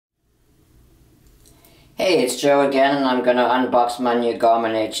Hey, it's Joe again, and I'm going to unbox my new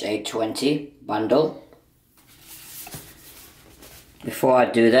Garmin Edge 820 bundle. Before I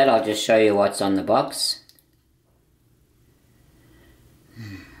do that, I'll just show you what's on the box.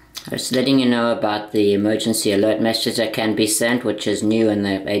 Just letting you know about the emergency alert message that can be sent, which is new in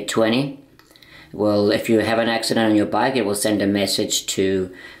the 820. Well, if you have an accident on your bike, it will send a message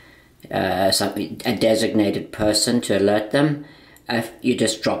to a designated person to alert them. If you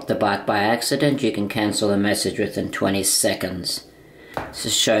just drop the bike by accident, you can cancel the message within 20 seconds. This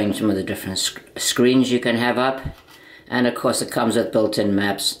is showing some of the different screens you can have up. And of course it comes with built-in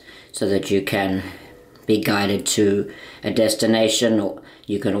maps so that you can be guided to a destination, or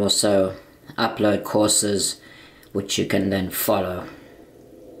you can also upload courses which you can then follow.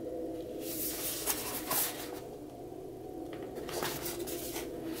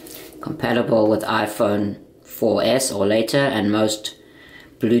 Compatible with iPhone 4S or later and most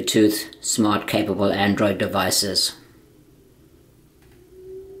Bluetooth smart capable Android devices.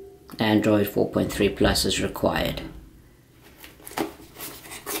 Android 4.3 Plus is required.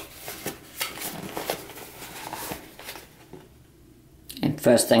 And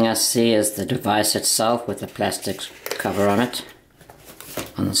first thing I see is the device itself with the plastic cover on it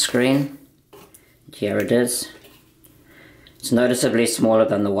on the screen. Here it is. It's noticeably smaller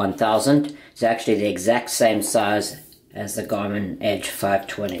than the 1000. It's actually the exact same size as the Garmin Edge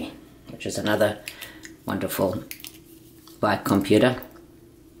 520, which is another wonderful bike computer.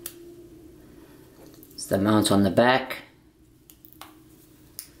 It's the mount on the back.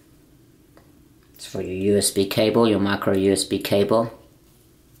 It's for your USB cable, your micro USB cable.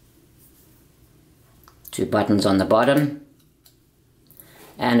 2 buttons on the bottom,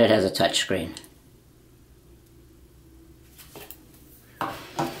 and it has a touch screen.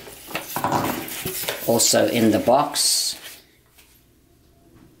 Also in the box,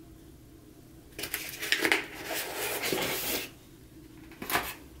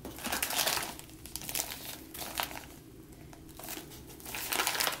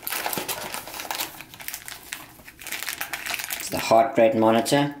 it's the heart rate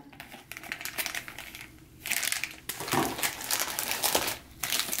monitor,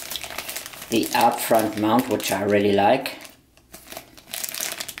 the out front mount, which I really like,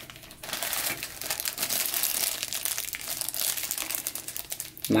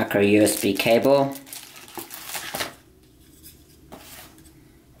 micro USB cable,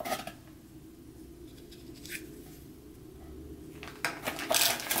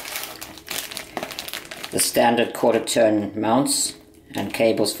 the standard quarter turn mounts and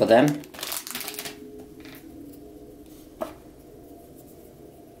cables for them,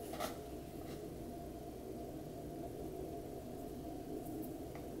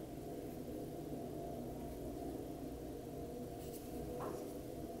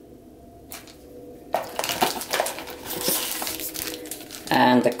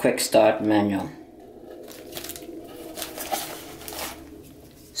 and the quick start manual.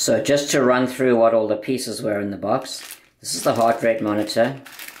 So just to run through what all the pieces were in the box, this is the heart rate monitor,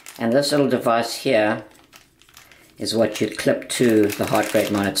 and this little device here is what you clip to the heart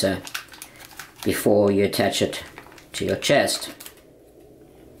rate monitor before you attach it to your chest.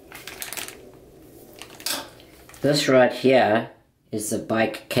 This right here is the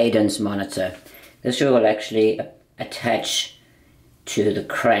bike cadence monitor. This will actually attach to the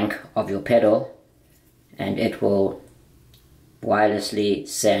crank of your pedal, and it will wirelessly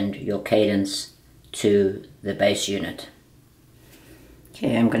send your cadence to the base unit.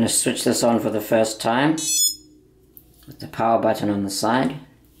 Okay, I'm going to switch this on for the first time with the power button on the side.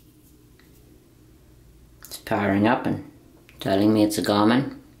 It's powering up and telling me it's a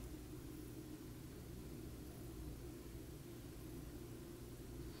Garmin.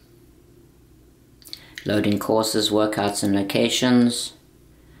 Loading courses, workouts and locations.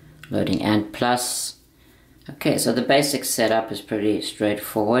 Loading Ant Plus. Okay, so the basic setup is pretty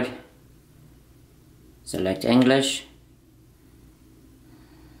straightforward. Select English.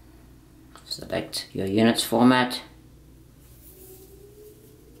 Select your units format.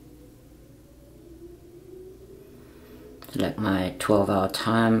 Select my 12-hour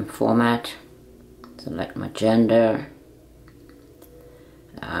time format. Select my gender.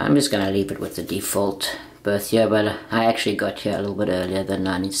 I'm just going to leave it with the default birth year, but I actually got here a little bit earlier than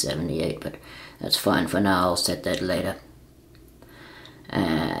 1978, but that's fine for now. I'll set that later.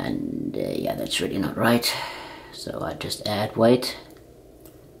 And yeah, that's really not right, so I just add weight.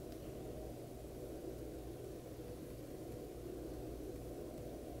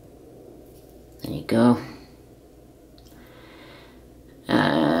 There you go.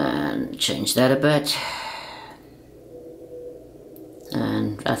 And change that a bit.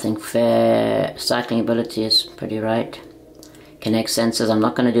 And I think fair cycling ability is pretty right. Connect sensors, I'm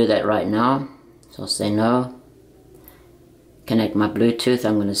not going to do that right now, so I'll say no. Connect my Bluetooth,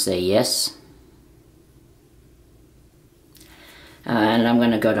 I'm going to say yes. And I'm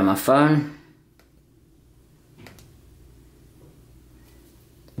going to go to my phone.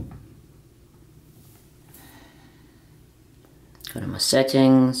 Go to my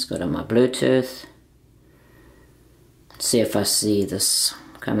settings, go to my Bluetooth. See if I see this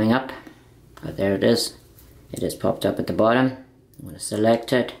coming up. Oh, there it is. It is popped up at the bottom. I'm going to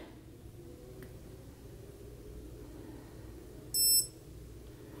select it.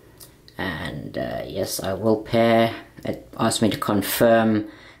 And yes, I will pair. It asked me to confirm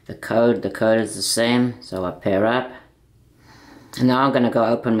the code. The code is the same, so I pair up. And now I'm going to go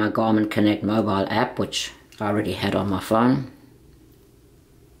open my Garmin Connect mobile app, which I already had on my phone.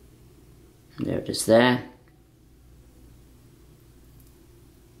 There it is there.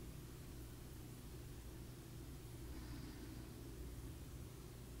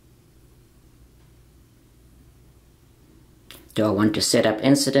 Do I want to set up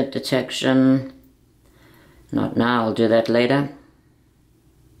incident detection? Not now, I'll do that later.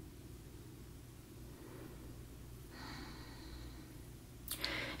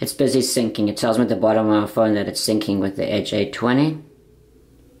 It's busy syncing. It tells me at the bottom of my phone that it's syncing with the Edge 820.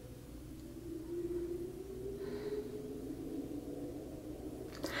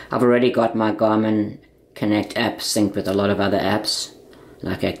 I've already got my Garmin Connect app synced with a lot of other apps,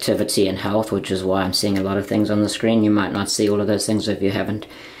 like activity and health, which is why I'm seeing a lot of things on the screen. You might not see all of those things if you haven't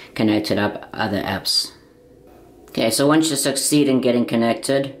connected up other apps. Okay, so once you succeed in getting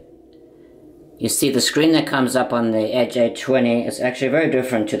connected, you see the screen that comes up on the Edge 820 is actually very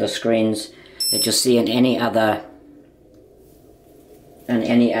different to the screens that you'll see in any other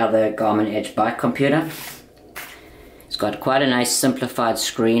Garmin Edge bike computer. It's got quite a nice simplified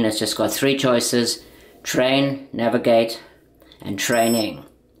screen. It's just got 3 choices: train, navigate, and training.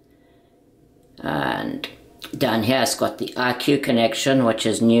 And down here it's got the IQ connection, which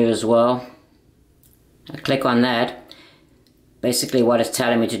is new as well. I click on that. Basically what it's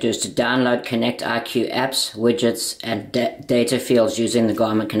telling me to do is to download Connect IQ apps, widgets, and data fields using the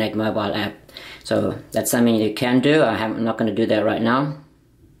Garmin Connect mobile app. So that's something you can do. I'm not going to do that right now.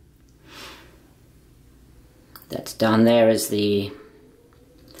 That's down there is the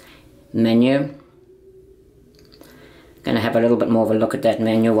menu. Going to have a little bit more of a look at that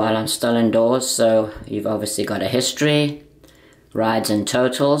menu while I'm still indoors. So you've obviously got a history, rides and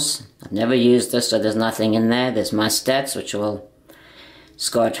totals. I've never used this, so there's nothing in there. There's my stats, which it's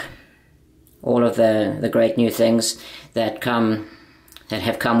got all of the great new things that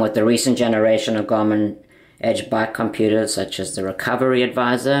have come with the recent generation of Garmin Edge bike computers, such as the Recovery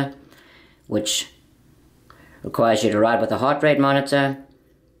Advisor, which requires you to ride with a heart rate monitor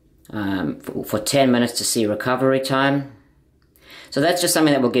for 10 minutes to see recovery time. So that's just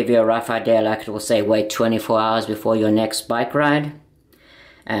something that will give you a rough idea, like it will say wait 24 hours before your next bike ride.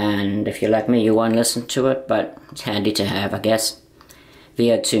 And if you're like me, you won't listen to it, but it's handy to have, I guess.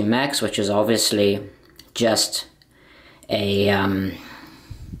 VO2 max, which is obviously just a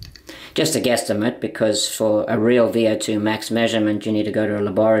guesstimate, because for a real VO2 max measurement you need to go to a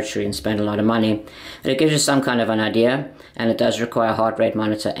laboratory and spend a lot of money. But it gives you some kind of an idea, and it does require a heart rate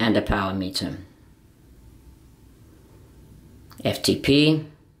monitor and a power meter. FTP.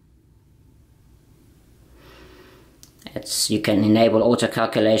 You can enable auto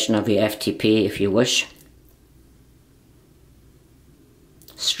calculation of your FTP if you wish.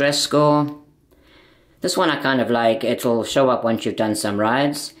 Stress score. This one I kind of like. It will show up once you've done some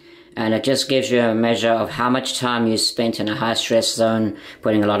rides, and it just gives you a measure of how much time you spent in a high stress zone,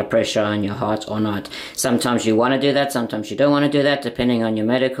 putting a lot of pressure on your heart or not. Sometimes you want to do that, sometimes you don't want to do that, depending on your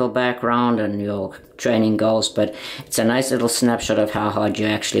medical background and your training goals, but it's a nice little snapshot of how hard you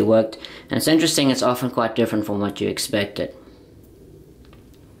actually worked. And it's interesting, it's often quite different from what you expected.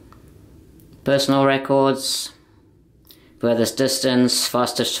 Personal records, furthest distance,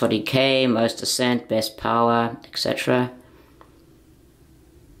 fastest 40k, most descent, best power, etc.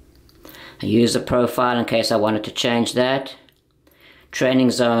 A user profile in case I wanted to change that.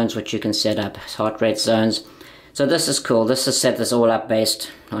 Training zones, which you can set up, heart rate zones. So this is cool. This has set this all up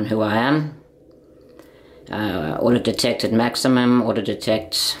based on who I am. Auto detect at maximum, auto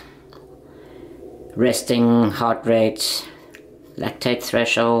detect resting heart rate, lactate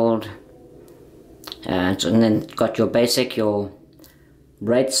threshold, and then got your basic, your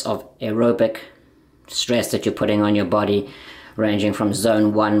rates of aerobic stress that you're putting on your body, ranging from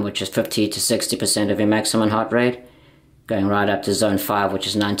zone 1, which is 50 to 60% of your maximum heart rate, going right up to zone 5, which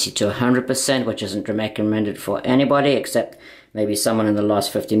is 90 to 100%, which isn't recommended for anybody except maybe someone in the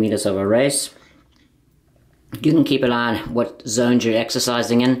last 50 meters of a race. You can keep an eye on what zones you're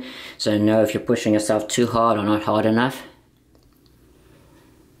exercising in, so know if you're pushing yourself too hard or not hard enough.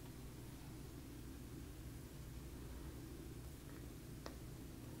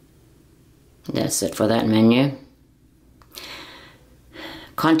 That's it for that menu.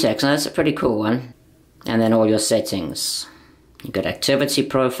 Context, now that's a pretty cool one. And then all your settings. You've got activity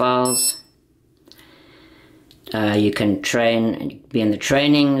profiles. You can be in the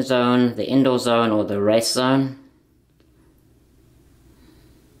training zone, the indoor zone, or the race zone.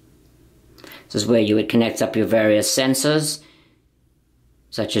 This is where you would connect up your various sensors,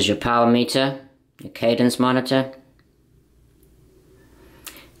 such as your power meter, your cadence monitor.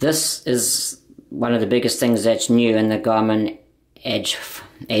 This is one of the biggest things that's new in the Garmin Edge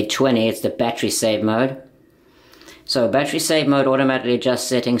 820. It's the battery save mode. So battery save mode automatically adjusts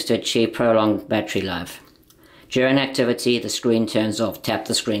settings to achieve prolonged battery life. During activity, the screen turns off. Tap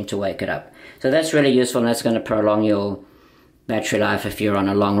the screen to wake it up. So that's really useful, and that's going to prolong your battery life if you're on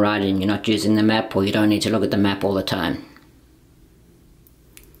a long ride and you're not using the map, or you don't need to look at the map all the time.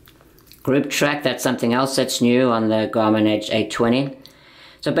 Group track, that's something else that's new on the Garmin Edge 820.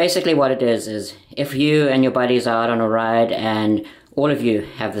 So basically what it is if you and your buddies are out on a ride and all of you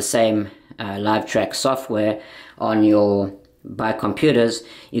have the same live track software on your bike computers,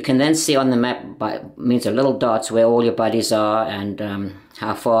 you can then see on the map means the little dots where all your buddies are and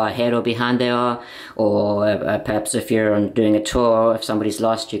how far ahead or behind they are, or perhaps if you're doing a tour, if somebody's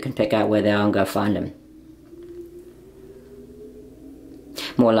lost, you can pick out where they are and go find them.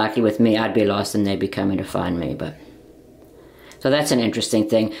 More likely with me, I'd be lost and they'd be coming to find me. So that's an interesting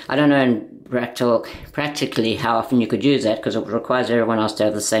thing. I don't know in practically how often you could use that, because it requires everyone else to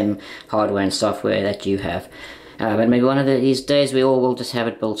have the same hardware and software that you have. But maybe one of these days we all will just have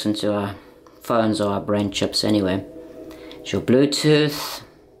it built into our phones or our brain chips anyway. It's your Bluetooth.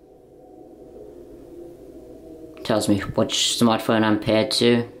 Tells me which smartphone I'm paired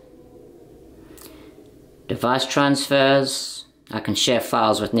to. Device transfers. I can share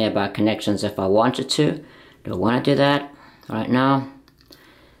files with nearby connections if I wanted to. Do I want to do that right now?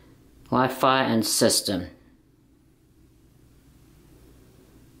 Wi-Fi and system.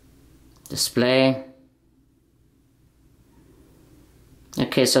 Display.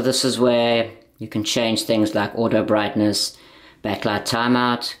 Okay, so this is where you can change things like auto brightness, backlight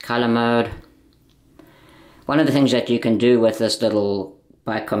timeout, color mode. One of the things that you can do with this little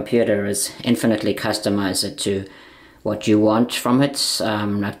bike computer is infinitely customize it to what you want from it.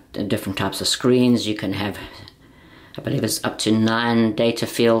 Like different types of screens. You can have, I believe it's up to 9 data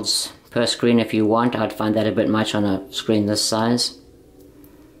fields per screen if you want. I'd find that a bit much on a screen this size.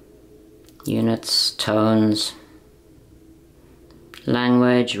 Units, tones,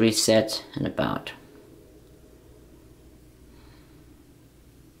 language, reset, and about.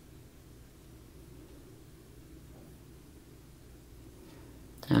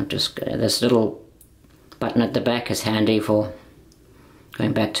 This little button at the back is handy for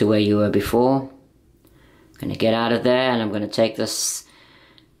going back to where you were before. I'm going to get out of there and I'm going to take this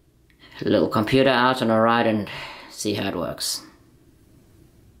little computer out on a ride and see how it works.